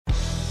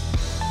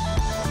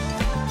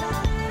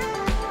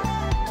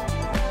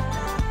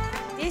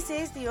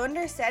the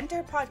Under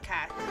Centre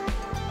podcast.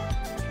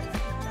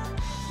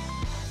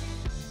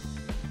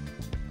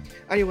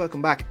 And you're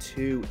welcome back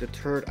to the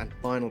third and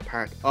final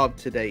part of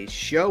today's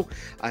show.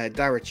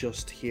 Darragh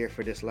just here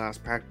for this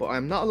last part, but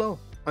I'm not alone.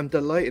 I'm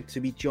delighted to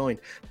be joined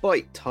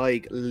by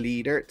Tadhg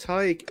Leader.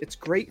 Tadhg, it's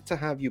great to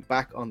have you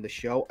back on the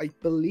show. I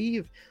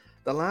believe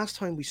the last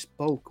time we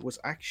spoke was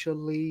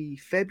actually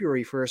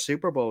February for a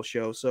Super Bowl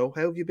show. So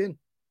how have you been?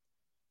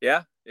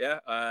 Yeah.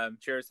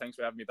 Cheers. Thanks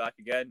for having me back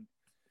again.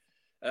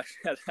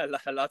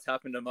 A lot's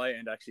happened on my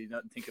end, actually,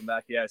 not thinking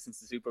back, since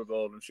the Super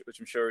Bowl,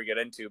 which I'm sure we get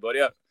into. But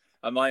yeah,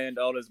 on my end,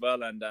 all as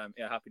well. And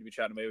happy to be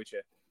chatting away with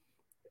you.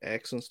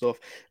 Excellent stuff.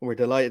 And we're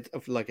delighted,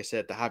 like I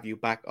said, to have you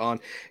back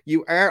on.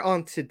 You are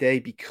on today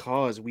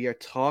because we are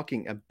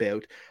talking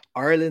about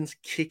Ireland's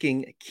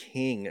Kicking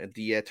King,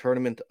 the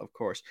tournament, of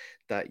course,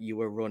 that you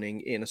were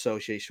running in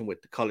association with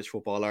the College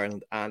Football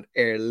Ireland and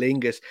Aer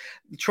Lingus,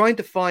 trying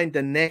to find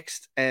the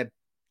next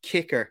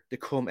kicker to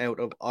come out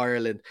of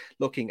Ireland,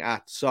 looking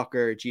at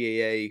soccer,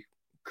 GAA,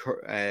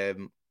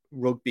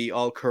 rugby,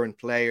 all current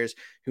players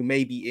who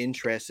may be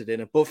interested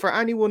in it. But for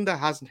anyone that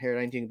hasn't heard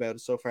anything about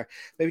it so far,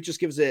 maybe just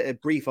give us a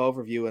brief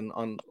overview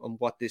on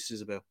what this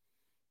is about.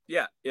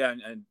 Yeah,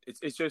 and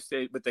it's just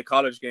with the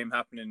college game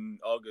happening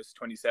August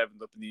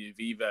 27th up in the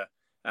Aviva,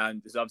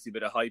 and there's obviously a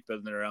bit of hype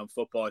building around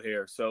football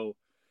here. So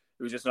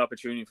it was just an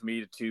opportunity for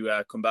me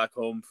to come back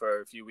home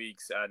for a few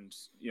weeks and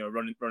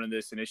running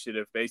this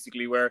initiative,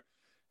 basically where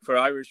for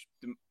Irish,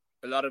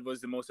 a lot of us,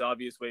 the most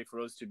obvious way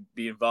for us to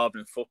be involved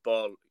in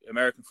football,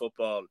 American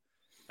football,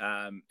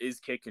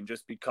 is kicking,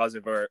 just because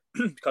of our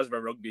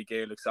rugby,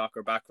 Gaelic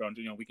soccer background.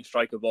 We can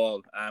strike a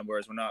ball,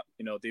 whereas we're not.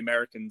 The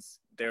Americans,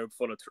 they're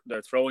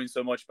throwing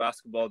so much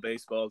basketball,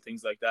 baseball,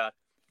 things like that.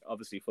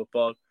 Obviously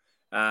football.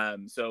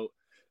 So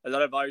a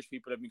lot of Irish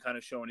people have been kind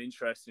of showing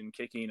interest in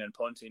kicking and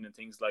punting and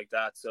things like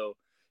that. So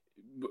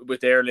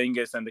with Aer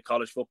Lingus and the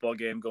college football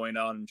game going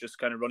on, just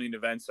kind of running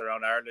events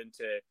around Ireland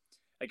to,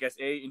 I guess,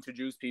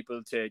 introduce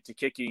people to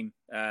kicking,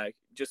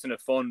 just in a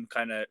fun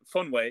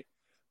way,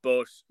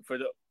 but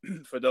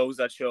for those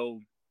that show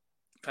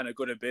kind of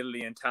good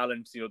ability and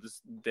talent,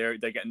 they're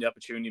getting the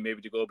opportunity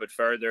maybe to go a bit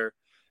further,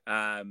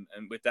 and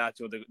with that,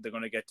 they're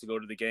going to get to go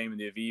to the game in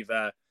the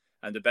Aviva,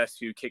 and the best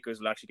few kickers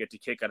will actually get to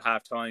kick at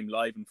halftime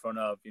live in front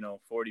of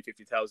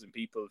 40,000-50,000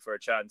 people for a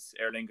chance.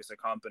 Aer Lingus are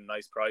comping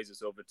nice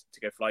prizes over to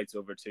get flights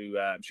over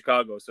to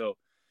Chicago. So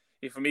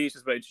for me, it's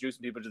just about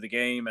introducing people to the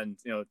game, and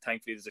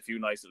thankfully there's a few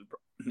nice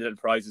little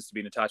prizes to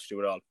being attached to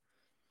it all.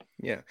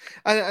 Yeah,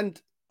 and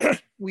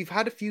we've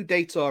had a few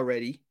dates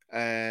already.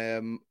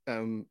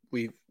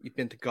 We've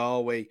been to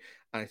Galway,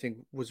 and I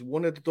think was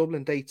one of the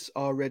Dublin dates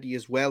already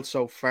as well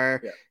so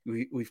far.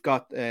 Yeah. We've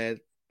got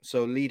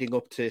so leading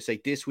up to, say,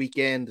 this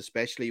weekend,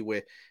 especially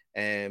with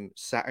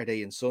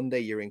Saturday and Sunday,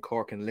 you're in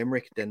Cork and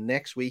Limerick. Then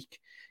next week,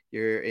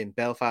 you're in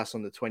Belfast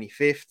on the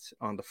 25th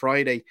on the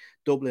Friday,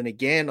 Dublin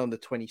again on the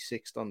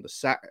 26th on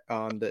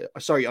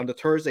the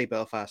Thursday,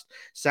 Belfast.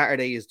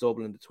 Saturday is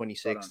Dublin the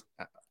 26th,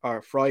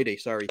 or Friday,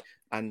 sorry,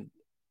 and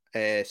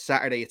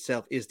Saturday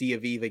itself is the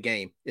Aviva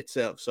game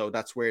itself. So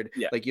that's where,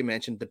 like you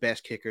mentioned, the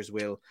best kickers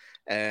will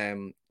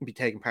be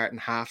taking part in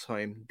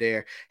halftime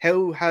there.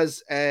 How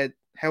has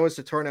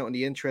the turnout and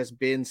the interest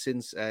been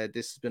since this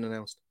has been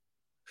announced?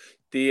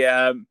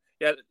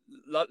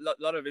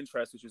 Lot of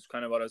interest, which is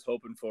kind of what I was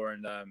hoping for,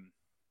 and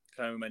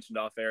kind of mentioned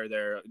off air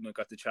there.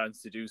 Got the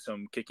chance to do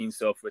some kicking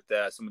stuff with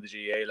some of the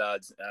GAA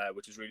lads,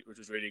 which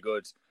was really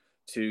good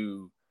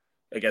to,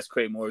 I guess,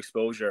 create more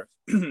exposure.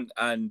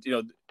 And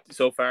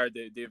so far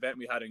the event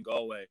we had in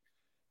Galway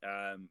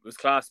was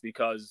class,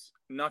 because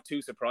not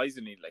too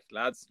surprisingly, like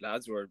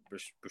lads were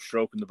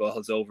stroking the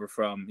balls over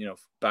from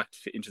back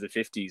into the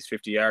 50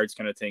 yards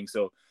kind of thing.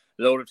 So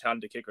a load of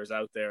talented kickers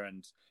out there,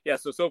 and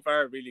so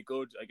far really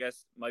good. I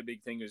guess my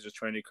big thing is just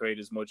trying to create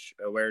as much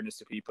awareness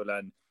to people,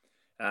 and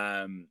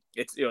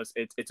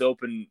it's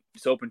open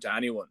to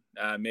anyone,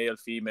 male,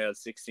 female,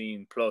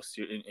 16 plus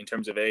in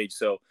terms of age.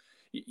 So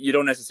you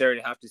don't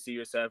necessarily have to see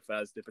yourself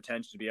as the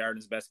potential to be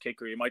Ireland's best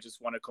kicker. You might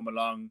just want to come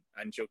along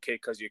and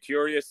kick because you're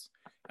curious,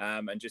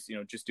 and just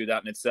do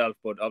that in itself.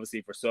 But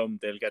obviously for some,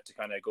 they'll get to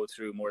kind of go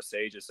through more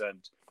stages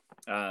and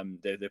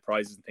the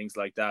prizes and things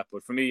like that.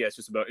 But for me, it's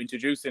just about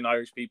introducing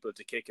Irish people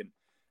to kicking,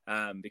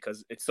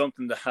 because it's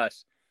something that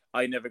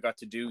I never got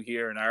to do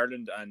here in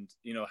Ireland. And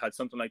had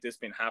something like this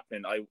been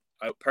happening, I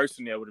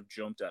personally would have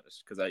jumped at it,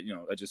 because I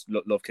just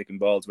love kicking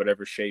balls,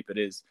 whatever shape it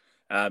is.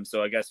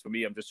 So I guess for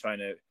me, I'm just trying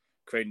to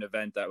create an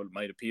event that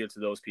might appeal to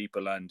those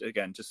people, and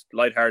again, just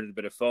lighthearted, a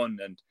bit of fun.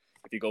 And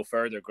if you go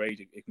further,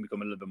 great, it can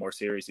become a little bit more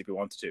serious if you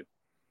wanted to.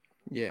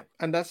 Yeah,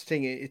 and that's the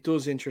thing, it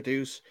does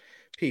introduce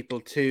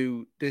people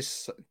to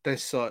this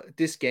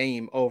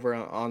game over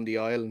on the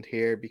island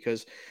here,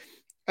 because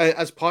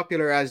as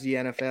popular as the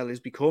NFL is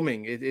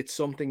becoming, it's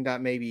something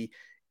that maybe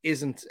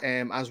isn't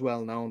as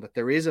well known, that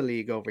there is a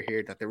league over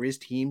here, that there is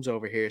teams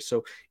over here.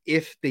 So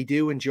if they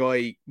do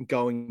enjoy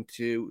going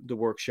to the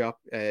workshop,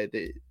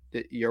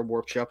 your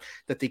workshop,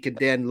 that they could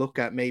then look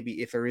at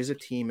maybe if there is a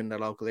team in the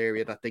local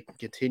area that they can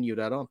continue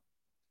that on.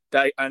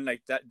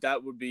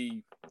 That would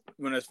be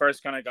when I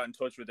first kind of got in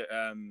touch with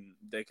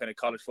the kind of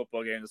college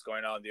football game that's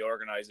going on, the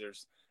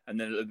organizers, and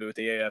then a little bit with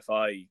the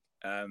AFI,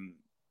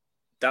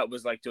 that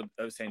was like,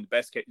 I was saying, the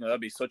best case, that'd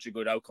be such a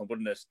good outcome,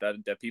 wouldn't it?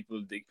 That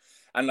people,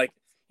 and like,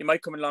 you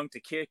might come along to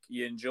kick,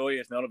 you enjoy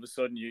it, and all of a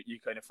sudden you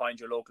kind of find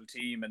your local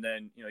team, and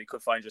then, you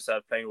could find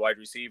yourself playing wide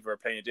receiver or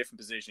playing a different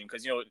position,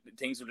 because,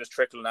 things will just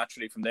trickle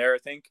naturally from there, I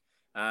think.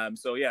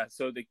 So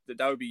that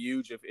would be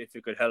huge if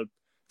it could help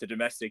the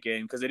domestic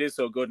game, because it is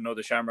so good.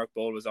 The Shamrock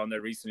Bowl was on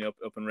there recently up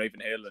in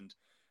Ravenhill,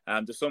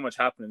 and there's so much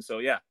happening. So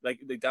yeah, like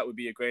that would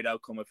be a great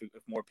outcome if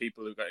more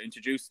people who got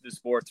introduced to the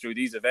sport through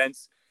these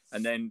events,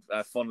 and then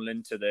funnel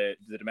into the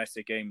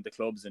domestic game, the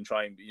clubs, and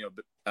try and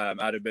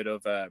add a bit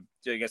of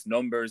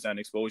numbers and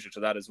exposure to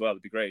that as well.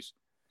 It'd be great.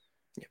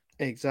 Yeah,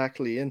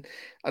 exactly, and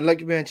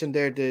like you mentioned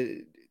there,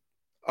 the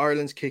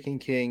Ireland's Kicking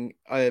King,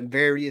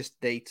 various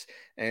dates.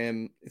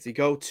 If you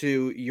go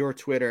to your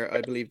Twitter, I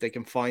believe they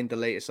can find the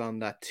latest on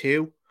that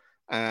too.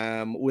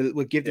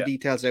 We'll give the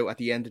details out at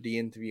the end of the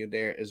interview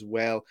there as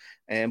well.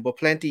 But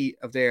plenty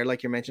of there,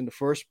 like you mentioned, the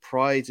first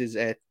prize is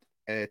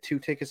 2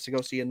 tickets to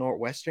go see a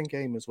Northwestern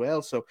game as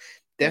well. So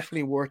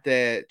definitely worth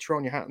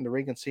throwing your hat in the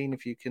ring and seeing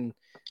if you can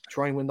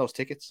try and win those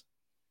tickets.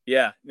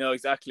 Yeah, no,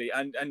 exactly.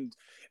 And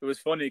it was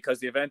funny because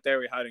the event there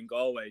we had in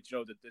Galway,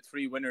 the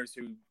 3 winners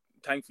who,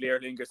 thankfully, Aer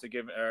Lingus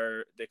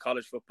are the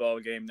college football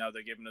game now.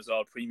 They're giving us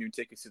all premium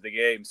tickets to the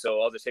game,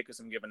 so all the tickets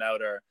I'm giving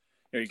out are,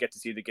 you get to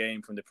see the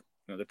game from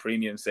the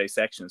premium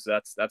section. So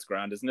that's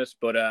grand, isn't it?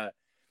 But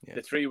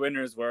the 3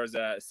 winners were a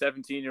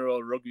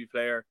 17-year-old rugby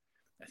player,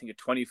 I think a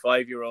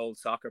 25-year-old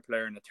soccer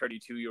player, and a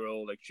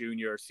 32-year-old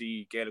junior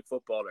C Gaelic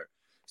footballer.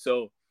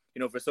 So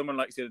for someone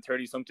like, say, the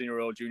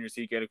 30-something-year-old junior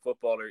C Gaelic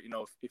footballer,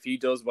 if he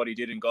does what he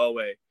did in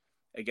Galway,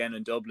 again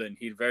in Dublin,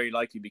 he'd very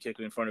likely be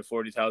kicking in front of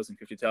 40,000,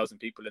 50,000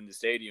 people in the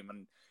stadium.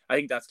 And I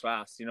think that's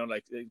class,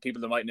 like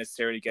people that might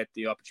necessarily get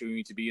the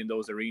opportunity to be in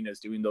those arenas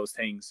doing those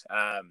things.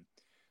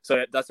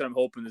 So that's what I'm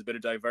hoping. There's a bit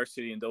of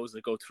diversity in those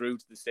that go through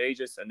to the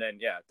stages. And then,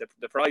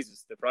 the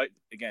prizes,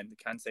 again,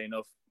 I can't say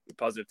enough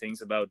positive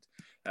things about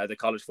the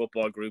college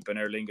football group and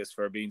Aer Lingus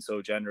for being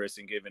so generous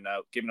and giving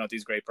out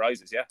these great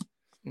prizes. Yeah.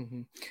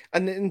 Mm-hmm.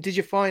 And did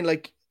you find,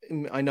 like,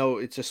 I know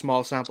it's a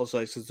small sample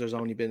size because there's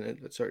only been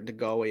a certain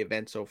Galway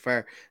event so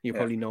far. You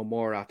probably know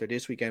more after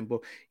this weekend,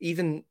 but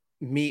even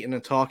meeting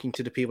and talking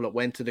to the people that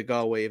went to the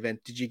Galway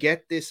event, did you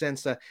get this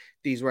sense that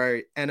these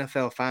were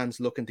NFL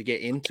fans looking to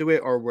get into it,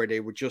 or were they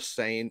just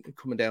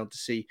coming down to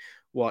see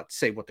what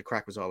the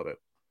crack was all about?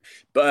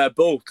 But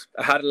both.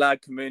 I had a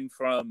lad come in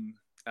from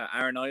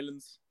Aran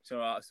Islands,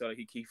 so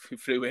he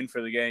flew in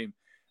for the game.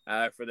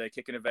 For the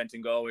kicking event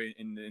in Galway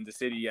in the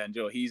city, and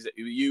he's a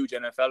huge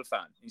NFL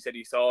fan. He said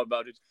he saw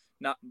about it,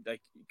 not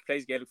like he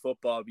plays Gaelic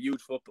football,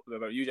 huge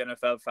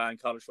NFL fan,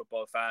 college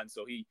football fan.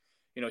 So he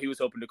was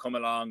hoping to come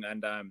along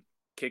and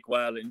kick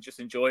well and just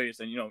enjoy it,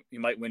 and he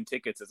might win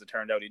tickets, as it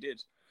turned out he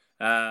did.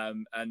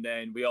 And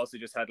then we also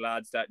just had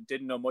lads that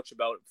didn't know much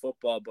about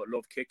football but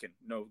loved kicking,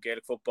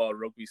 Gaelic football,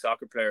 rugby,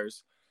 soccer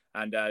players,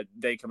 and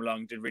they come along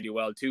and did really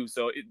well too.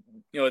 So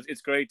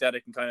it's great that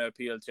it can kind of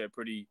appeal to a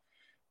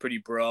pretty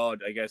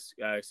broad, I guess,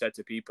 sets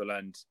of people.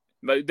 And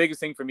the biggest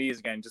thing for me is,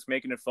 again, just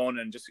making it fun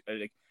and just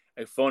like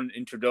a fun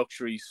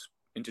introduction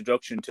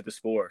to the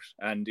sport.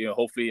 And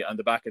hopefully on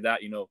the back of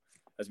that,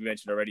 as we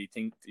mentioned already,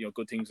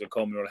 good things will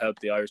come and will help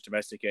the Irish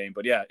domestic game.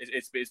 But yeah,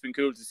 it's been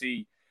cool to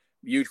see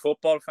huge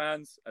football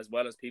fans as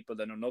well as people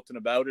that know nothing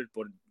about it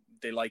but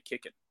they like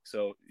kicking.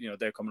 So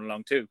they're coming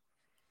along too.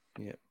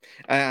 Yeah,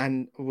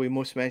 and we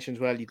must mention as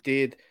well, you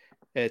did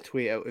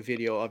tweet out a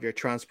video of your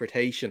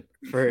transportation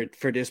for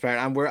this part,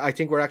 and I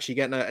think we're actually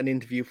getting an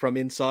interview from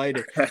inside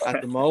it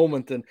at the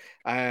moment, and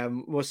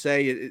must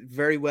say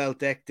very well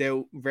decked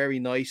out, very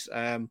nice.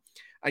 And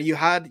you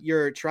had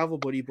your travel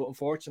buddy, but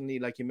unfortunately,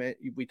 like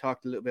we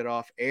talked a little bit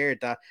off air,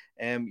 that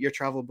your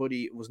travel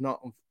buddy was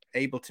not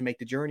able to make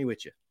the journey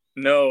with you.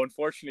 No,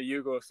 unfortunately,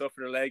 Hugo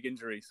suffered a leg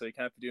injury, so he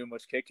can't be doing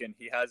much kicking.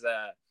 He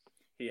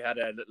had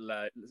a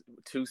little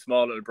 2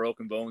 small little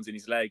broken bones in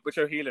his leg, which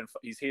are healing.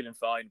 He's healing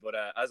fine. But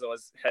as I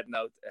was heading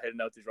out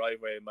the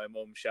driveway, my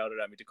mum shouted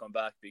at me to come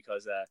back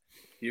because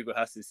Hugo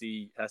has to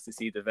see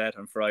the vet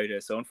on Friday.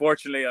 So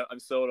unfortunately, I'm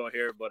solo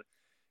here. But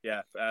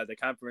yeah, the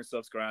camper and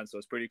stuff's grand, so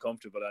it's pretty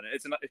comfortable, and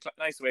it's a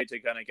nice way to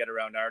kind of get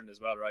around Ireland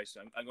as well, right? So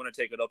I'm going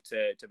to take it up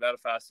to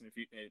Belfast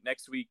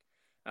next week.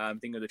 I'm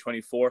thinking the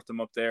 24th. I'm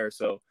up there,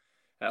 so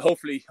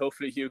hopefully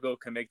Hugo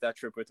can make that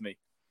trip with me.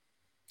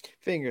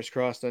 Fingers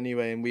crossed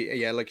anyway, and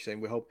like you're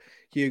saying, we hope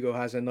Hugo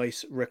has a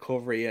nice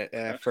recovery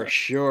for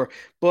sure.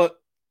 But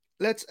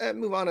let's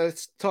move on.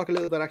 Let's talk a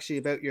little bit actually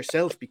about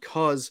yourself,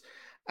 because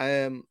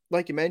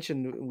like you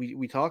mentioned,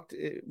 we talked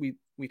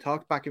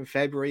back in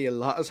February. A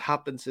lot has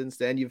happened since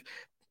then. You've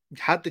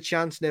had the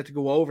chance now to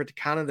go over to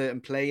Canada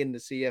and play in the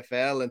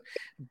CFL, and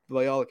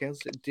by all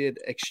accounts it did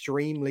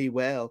extremely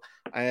well.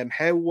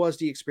 How was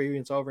the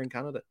experience over in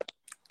Canada?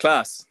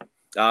 Class,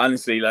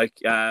 honestly.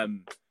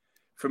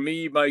 For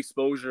me, my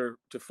exposure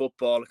to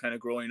football kind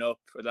of growing up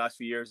for the last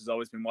few years has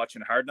always been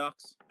watching Hard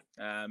Knocks.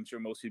 I'm sure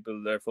most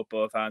people that are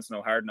football fans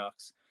know Hard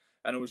Knocks.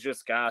 And it was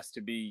just gas to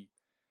be,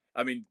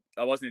 I mean,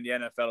 I wasn't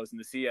in the NFL, I was in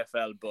the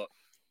CFL, but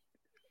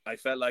I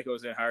felt like I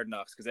was in Hard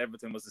Knocks because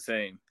everything was the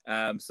same.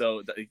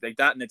 So like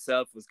that in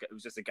itself was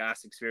just a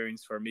gas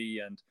experience for me.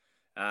 And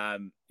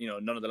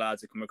none of the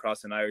lads had come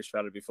across an Irish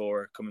fella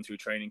before coming through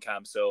training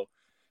camp, so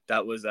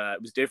that was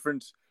it was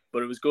different,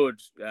 but it was good.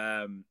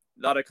 A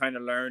lot of kind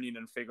of learning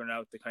and figuring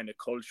out the kind of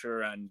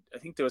culture, and I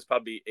think there was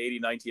probably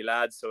 80-90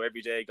 lads, so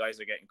every day guys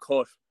are getting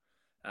cut,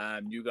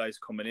 new guys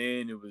coming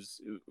in. It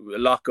was a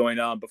lot going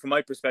on, but from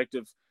my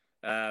perspective,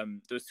 there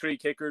was 3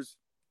 kickers.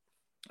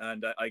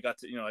 And I got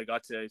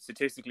to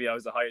statistically, I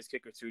was the highest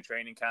kicker through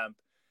training camp.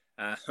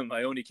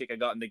 My only kick I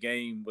got in the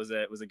game was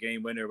a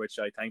game winner, which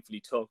I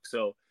thankfully took.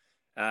 So,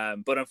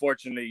 but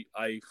unfortunately,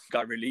 I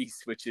got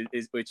released, which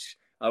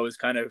I was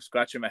kind of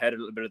scratching my head a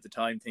little bit at the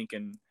time,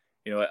 thinking,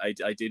 I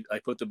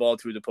put the ball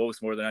through the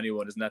post more than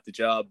anyone. Isn't that the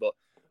job? But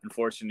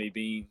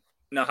unfortunately,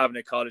 not having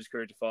a college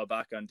career to fall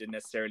back on didn't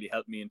necessarily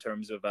help me in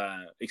terms of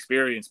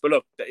experience. But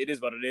look, it is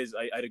what it is.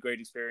 I had a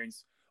great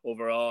experience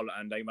overall,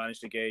 and I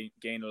managed to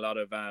gain a lot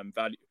of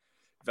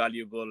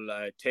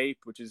valuable tape,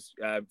 which is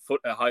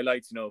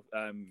highlights,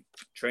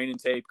 training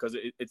tape, because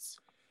it's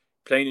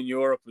playing in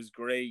Europe was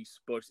great,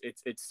 but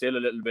it's still a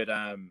little bit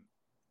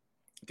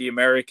the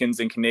Americans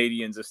and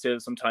Canadians are still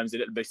sometimes a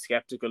little bit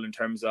skeptical in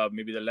terms of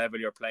maybe the level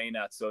you're playing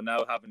at. So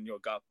now having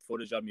got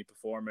footage of me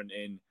performing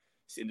in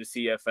the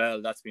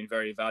CFL, that's been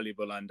very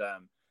valuable, and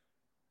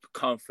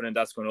confident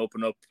that's going to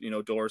open up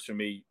doors for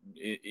me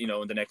in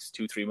the next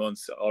 2-3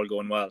 months, all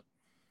going well.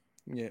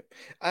 Yeah,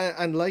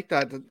 and like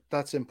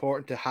that's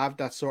important to have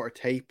that sort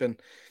of tape.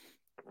 And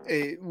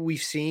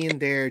we've seen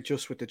there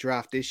just with the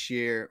draft this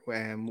year,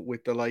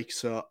 with the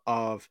likes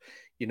of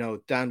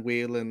Dan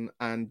Whelan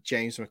and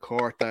James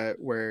McCourt that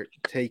were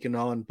taken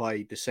on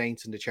by the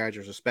Saints and the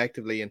Chargers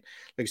respectively. And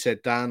like I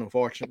said, Dan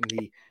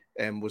unfortunately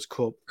was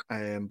cut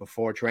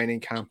before training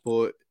camp,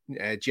 but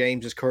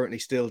James is currently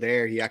still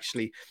there. He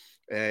actually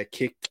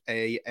kicked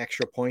a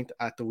extra point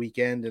at the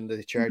weekend in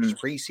the Chargers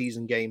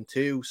preseason game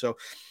too. So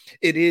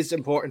it is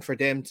important for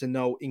them to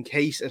know, in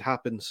case it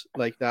happens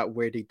like that,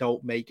 where they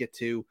don't make it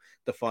to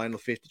the final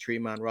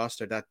 53-man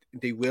roster, that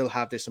they will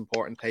have this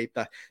important tape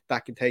that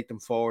can take them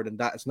forward, and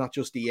that it's not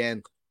just the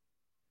end.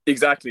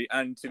 Exactly.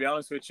 And to be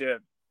honest with you,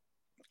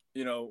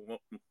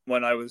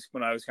 when I was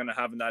kind of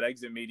having that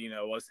exit meeting,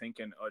 I was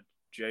thinking, oh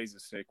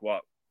Jesus, like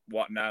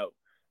what now?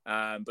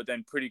 But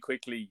then pretty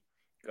quickly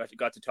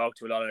got to talk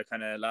to a lot of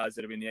kind of lads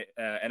that have been in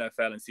the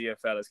NFL and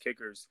CFL as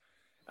kickers,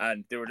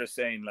 and they were just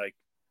saying like,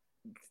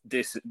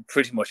 this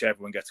pretty much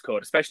everyone gets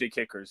cut, especially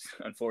kickers,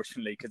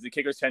 unfortunately, because the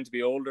kickers tend to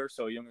be older,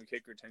 so a younger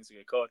kicker tends to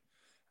get cut.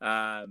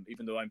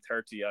 Even though I'm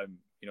 30, I'm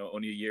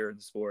only a year in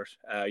the sport,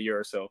 a year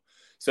or so.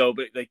 So,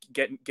 but like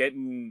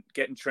getting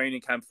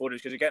training camp footage,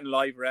 because you're getting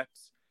live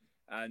reps,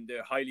 and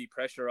they're highly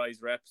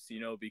pressurized reps,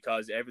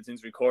 because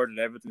everything's recorded,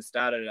 everything's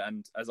statted.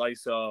 And as I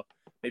saw,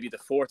 maybe the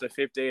 4th or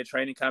 5th day of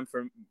training camp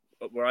from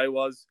where I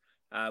was,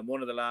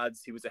 one of the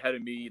lads, he was ahead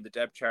of me in the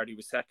depth chart. He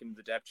was second in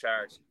the depth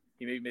chart.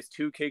 He maybe missed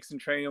 2 kicks in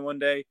training one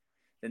day.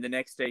 Then the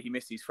next day he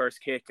missed his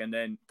first kick, and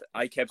then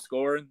I kept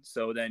scoring.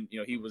 So then,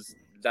 he was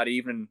that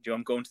evening,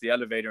 I'm going to the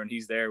elevator and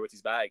he's there with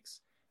his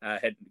bags,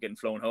 getting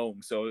flown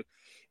home. So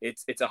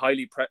it's a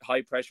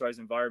high pressurized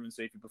environment.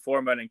 So if you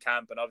perform well in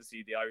camp, and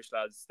obviously the Irish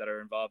lads that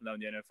are involved now in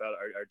the NFL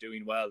are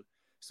doing well.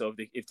 So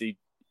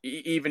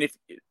even if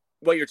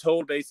what you're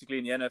told basically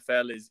in the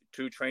NFL is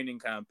through training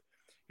camp,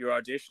 you're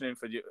auditioning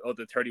for the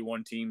other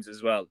 31 teams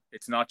as well.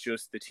 It's not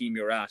just the team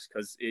you're at,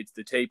 because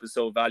the tape is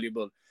so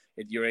valuable.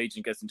 Your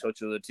agent gets in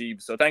touch with the team.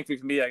 So thankfully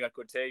for me, I got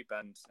good tape,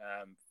 and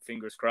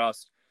fingers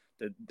crossed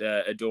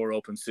that a door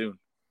opens soon.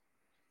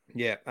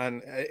 Yeah,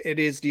 and it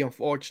is the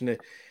unfortunate,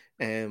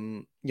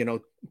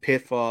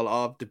 pitfall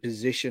of the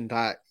position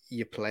that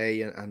you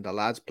play and the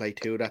lads play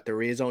too, that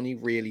there is only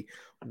really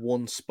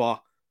one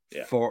spot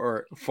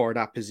for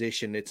that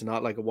position. It's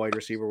not like a wide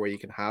receiver where you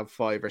can have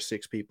 5 or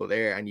 6 people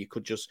there and you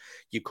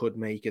could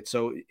make it.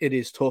 So it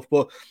is tough.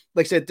 But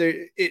like I said,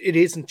 it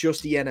isn't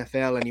just the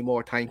NFL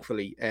anymore,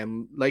 thankfully.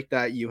 Like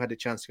that, you had a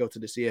chance to go to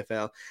the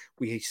CFL.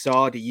 We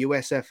saw the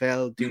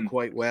USFL do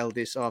quite well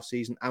this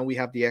offseason, and we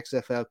have the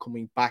XFL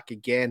coming back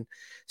again.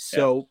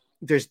 So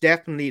there's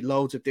definitely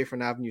loads of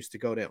different avenues to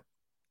go down.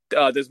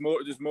 There's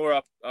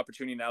more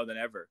opportunity now than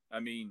ever. I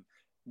mean,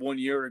 1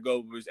 year ago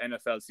it was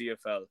NFL,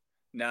 CFL.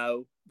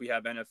 Now we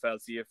have NFL,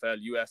 CFL,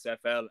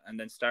 USFL, and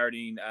then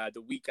starting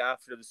the week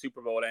after the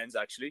Super Bowl ends,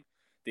 actually,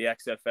 the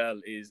XFL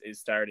is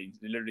starting.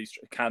 Literally,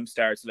 camp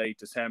starts late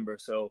December.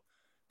 So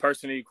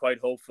personally, quite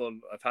hopeful.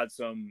 I've had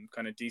some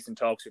kind of decent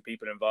talks with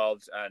people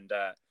involved, and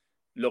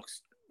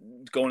looks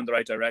going in the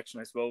right direction,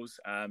 I suppose.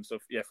 So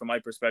yeah, from my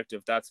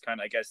perspective, that's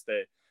kind of, I guess,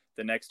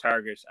 the next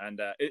target.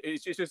 And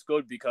it's just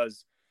good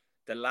because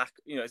the lack,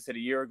 I said a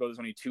year ago, there's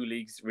only 2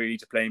 leagues really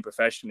to playing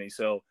professionally.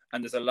 So,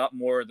 and there's a lot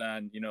more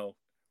than,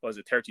 was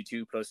it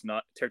 32 plus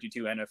not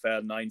 32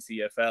 NFL, 9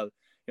 CFL.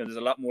 There's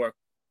a lot more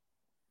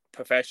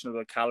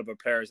professional caliber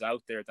players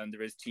out there than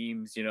there is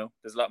teams.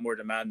 There's a lot more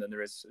demand than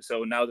there is.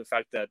 So now the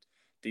fact that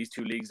these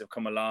 2 leagues have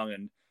come along,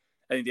 and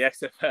I think the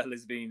XFL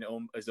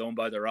is owned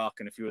by The Rock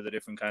and a few of the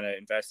different kind of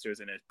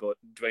investors in it. But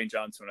Dwayne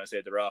Johnson, when I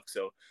say The Rock,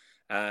 so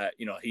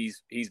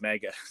he's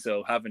mega.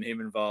 So having him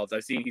involved,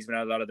 I've seen he's been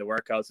at a lot of the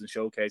workouts and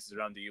showcases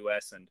around the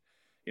US, and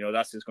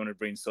that's just going to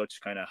bring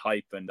such kind of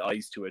hype and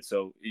eyes to it.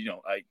 So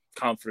I'm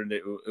confident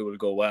it will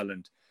go well,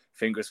 and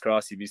fingers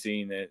crossed you'll be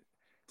seeing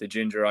the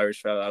ginger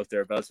Irish fella out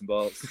there belting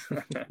balls.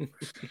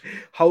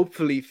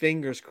 Hopefully,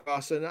 fingers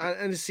crossed,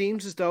 and it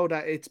seems as though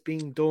that it's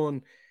being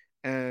done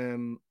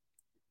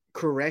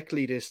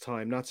correctly this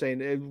time. Not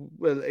saying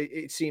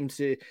it seems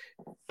The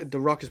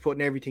Rock is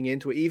putting everything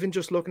into it. Even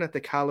just looking at the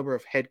caliber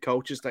of head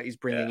coaches that he's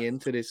bringing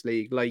into this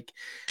league, like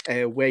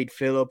Wade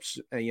Phillips,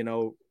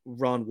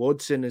 Ron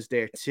Woodson is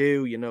there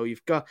too.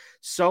 You've got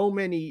so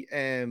many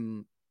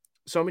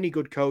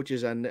good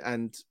coaches,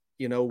 and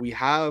we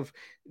have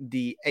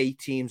the 8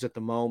 teams at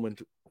the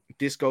moment.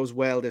 This goes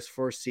well this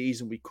first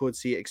season, we could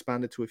see it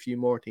expanded to a few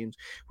more teams,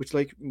 which,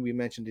 like we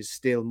mentioned, is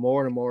still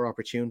more and more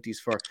opportunities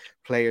for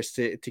players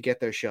to get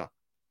their shot.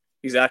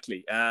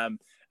 Exactly. And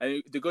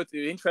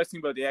the interesting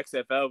about the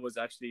XFL was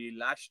actually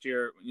last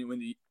year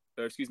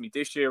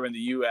this year when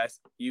the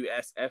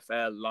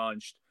USFL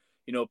launched.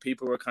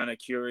 People were kind of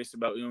curious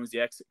about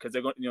because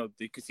they're going,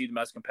 they could see them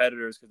as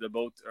competitors because they're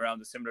both around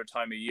the similar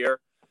time of year,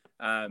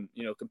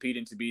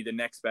 competing to be the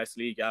next best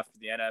league after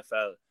the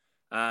NFL.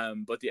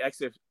 But the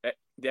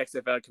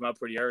XFL came out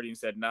pretty early and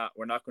said, nah,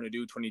 we're not going to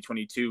do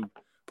 2022,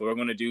 but we're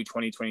going to do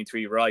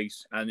 2023 right.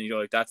 And,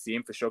 that's the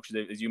infrastructure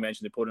that, as you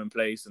mentioned, they put in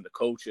place, and the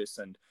coaches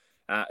and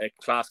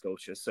class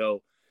coaches.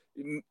 So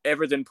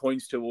everything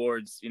points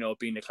towards,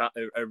 being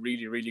a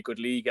really, really good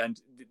league. And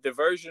the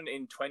version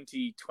in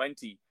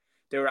 2020,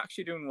 they were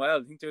actually doing well.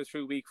 I think they were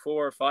through week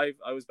 4 or 5.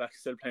 I was back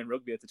still playing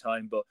rugby at the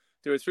time, but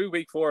they were through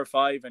week 4 or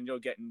 5, and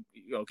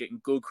getting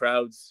good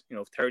crowds,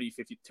 30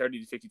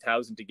 to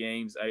 50,000 to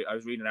games. I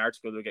was reading an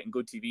article, they were getting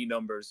good TV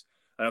numbers,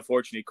 and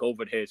unfortunately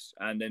COVID hit,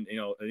 and then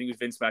I think it was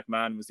Vince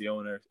McMahon was the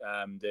owner,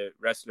 the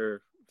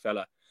wrestler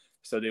fella,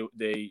 so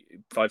they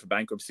filed for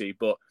bankruptcy.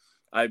 But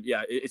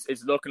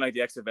it's looking like the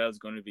XFL is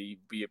going to be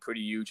a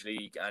pretty huge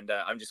league, and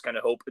I'm just kind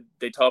of hoping.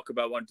 They talk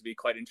about wanting to be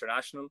quite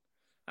international,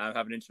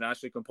 have an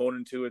international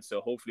component to it.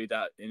 So hopefully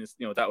that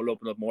will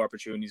open up more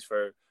opportunities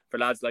for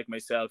lads like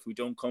myself who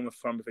don't come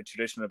from a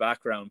traditional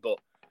background, but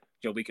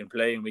we can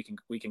play and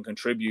we can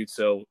contribute.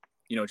 So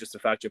just the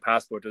fact your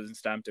passport doesn't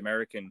stamped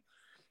American,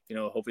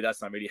 hopefully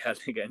that's not really held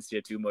against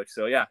you too much.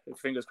 So yeah,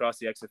 fingers crossed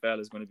the XFL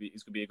is going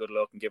to be a good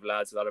look and give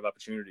lads a lot of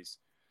opportunities.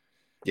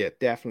 Yeah,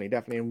 definitely,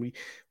 and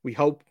we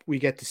hope we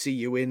get to see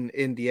you in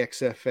the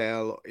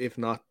XFL, if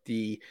not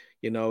the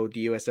the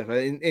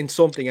USFL, in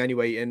something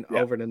anyway,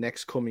 over the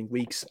next coming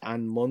weeks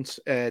and months,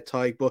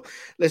 Ty. But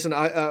listen,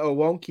 I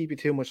won't keep you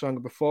too much longer.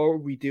 Before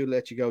we do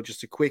let you go,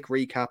 just a quick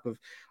recap of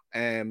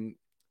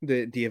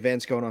the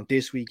events going on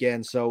this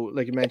weekend. So,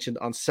 like you mentioned,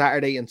 on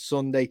Saturday and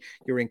Sunday,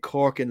 you're in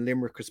Cork and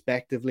Limerick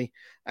respectively.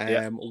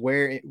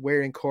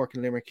 Where in Cork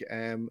and Limerick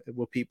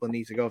will people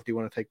need to go if they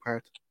want to take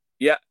part?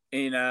 Yeah,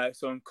 in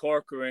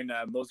Cork, we're in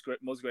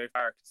Musgrave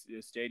Park,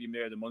 the stadium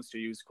there. The Munster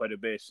use quite a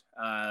bit.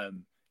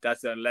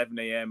 That's at 11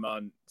 a.m.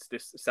 on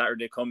this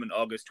Saturday coming,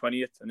 August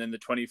 20th, and then the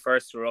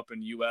 21st we're up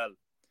in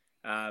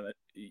UL,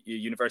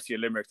 University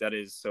of Limerick. That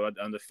is, so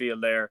on the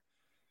field there.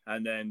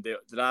 And then the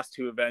last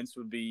 2 events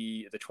would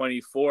be the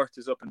 24th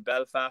is up in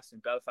Belfast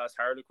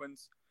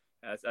Harlequins.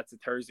 That's a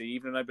Thursday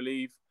evening, I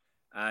believe.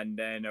 And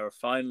then our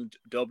final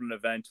Dublin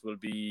event will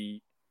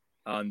be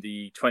on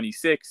the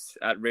 26th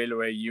at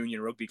Railway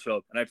Union Rugby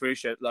Club. And I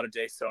appreciate a lot of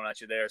dates thrown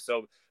at you there.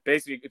 So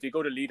basically, if you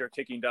go to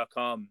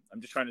leaderkicking.com,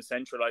 I'm just trying to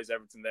centralize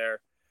everything there.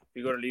 If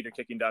you go to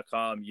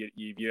leaderkicking.com,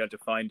 you have to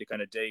find the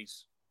kind of date,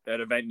 that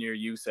event near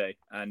you, say.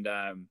 And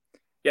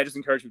just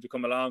encourage you to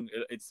come along.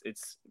 It's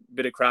a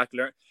bit of crack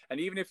learn.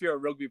 And even if you're a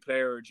rugby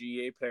player or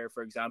GAA player,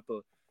 for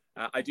example,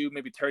 I do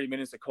maybe 30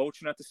 minutes of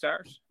coaching at the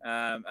start.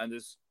 And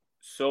there's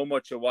so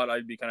much of what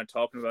I'd be kind of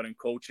talking about in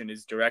coaching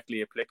is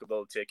directly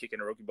applicable to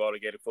kicking a rugby ball or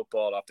Gaelic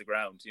football off the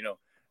ground.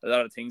 A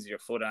lot of things, your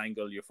foot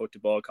angle, your foot to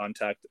ball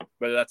contact,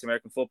 whether that's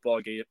American football,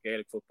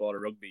 Gaelic football, or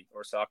rugby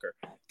or soccer,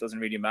 doesn't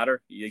really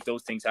matter.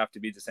 Those things have to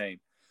be the same.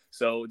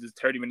 So there's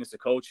 30 minutes of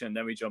coaching, and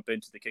then we jump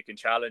into the kicking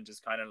challenge. It's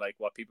kind of like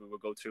what people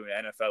would go through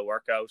an NFL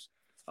workout.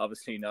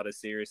 Obviously not as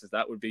serious as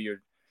that would be.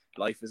 Your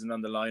life isn't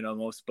on the line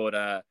almost,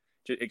 but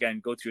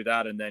again, go through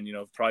that, and then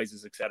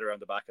prizes, etc. on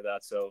the back of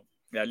that. So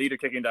yeah,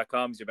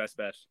 leaderkicking.com is your best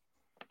bet.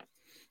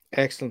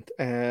 Excellent.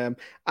 And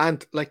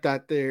like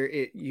that,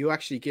 you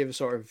actually give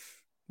sort of.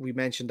 We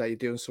mentioned that you're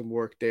doing some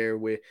work there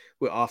with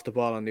Off the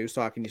Ball on News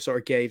Talk, and you sort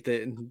of gave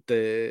the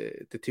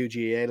 2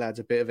 GAA lads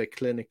a bit of a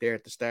clinic there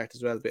at the start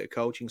as well, a bit of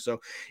coaching.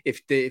 So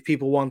if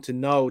people want to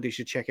know, they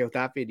should check out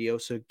that video.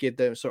 So give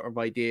them sort of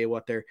idea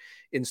what they're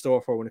in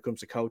store for when it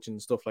comes to coaching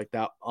and stuff like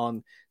that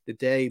on the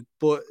day.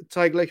 But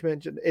Tig, like you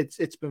mentioned,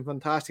 it's been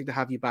fantastic to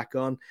have you back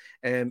on.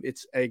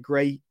 It's a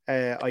great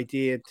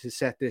idea to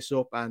set this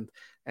up, and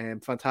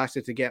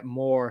fantastic to get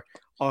more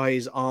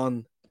eyes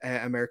on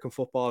American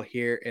football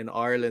here in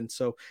Ireland.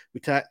 So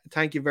we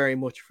thank you very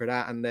much for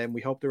that, and then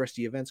we hope the rest of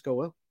the events go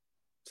well.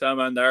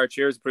 Sam and there,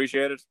 cheers,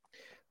 appreciate it.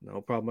 No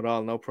problem at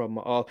all. No problem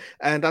at all.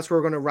 And that's where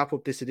we're going to wrap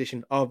up this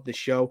edition of the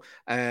show.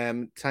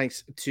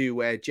 Thanks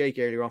to Jake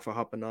earlier on for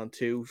hopping on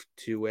to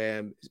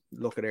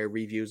look at our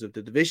reviews of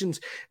the divisions.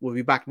 We'll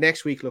be back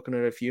next week looking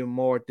at a few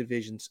more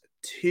divisions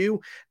too.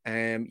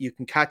 You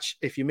can catch,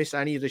 if you miss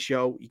any of the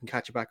show, you can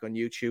catch it back on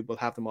YouTube. We'll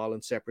have them all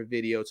in separate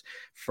videos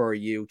for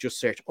you. Just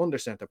search Under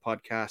Center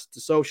Podcast. The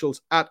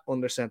socials at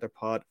Under Center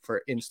Pod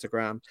for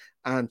Instagram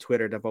and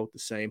Twitter. They're both the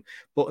same.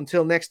 But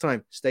until next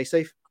time, stay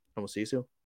safe and we'll see you soon.